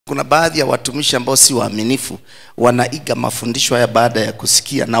Kuna baadhi ya watumishi ambao si waaminifu wanaiga mafundisho haya baada ya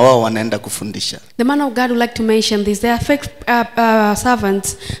kusikia na wao wanaenda kufundisha. The man of God would like to mention this. There are fake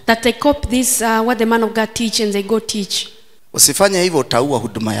servants that they copy this what the man of God teach and they go teach. Usifanye hivyo, utaua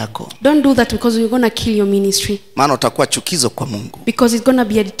huduma yako. Don't do that because you're going to kill your ministry. Maana utakuwa chukizo kwa Mungu. Because it's going to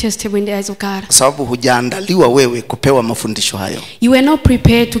be a detestable in the eyes of God. Sababu hujaandaliwa wewe kupewa mafundisho hayo. You were not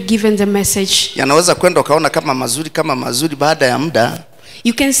prepared to give the message. Yanaweza kwenda ukaona kama mazuri baada ya muda.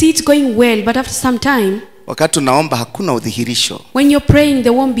 You can see it's going well, but after some time, wakati unaomba hakuna udhihirisho. When you're praying,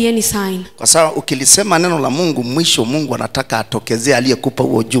 there won't be any sign. Kwa sababu ukilisema neno la Mungu, mwisho Mungu anataka atokezee aliyekupa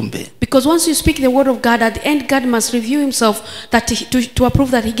huo ujumbe. Because once you speak the word of God, at the end God must reveal himself that to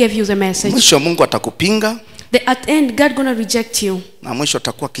approve that he gave you the message. Mwisho Mungu atakupinga. At the end God gonna reject you. Na mwisho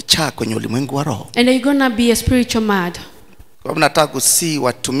utakuwa kichaa kwenye ulimwengu wa roho. And you're gonna be a spiritual mad. Kwa maana nataka kusi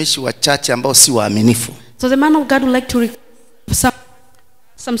watumishi wachache ambao si waaminifu. So the man of God would like to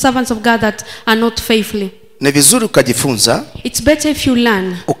some servants of God that are not faithful. Ni vizuri ukajifunza. It's better if you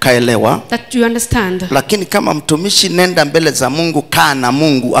learn. Ukaelewa. That you understand. Lakini kama mtumishi, nenda mbele za Mungu, kaa na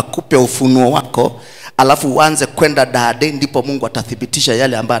Mungu akupe ufunuo wako, alafu uanze kwenda dade, ndipo Mungu atathibitisha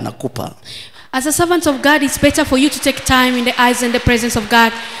yale ambayo anakupa. As a servant of God, it's better for you to take time in the eyes and the presence of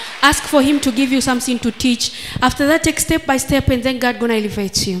God. Ask for him to give you something to teach. After that, take step by step, and then God gonna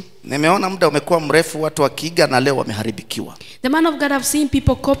elevate you. Nimeona muda umekuwa mrefu watu wakiiga na leo wameharibikiwa. The man of God, have seen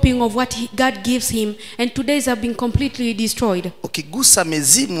people copying of what God gives him, and today's have been completely destroyed. Ukigusa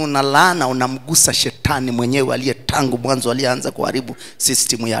mizimu na laana, unamgusa shetani mwenyewe aliye tangu mwanzo alianza kuharibu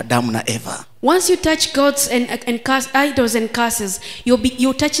system ya Adamu na Eva. Once you touch gods and idols and curses,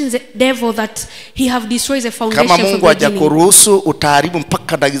 you're touching the devil that he have destroyed the foundation from the beginning. Kama Mungu hajakuruhusu, utaharibu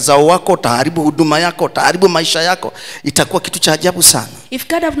mpaka dagizao wako, utaharibu huduma yako, utaharibu maisha yako. Itakuwa kitu cha ajabu sana. If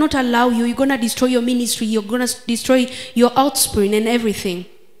God have not allowed you, you're going to destroy your ministry, you're going to destroy your outspring and everything.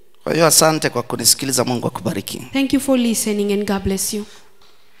 Kwa hiyo asante kwa kunisikiliza. Mungu akubariki. Thank you for listening and God bless you.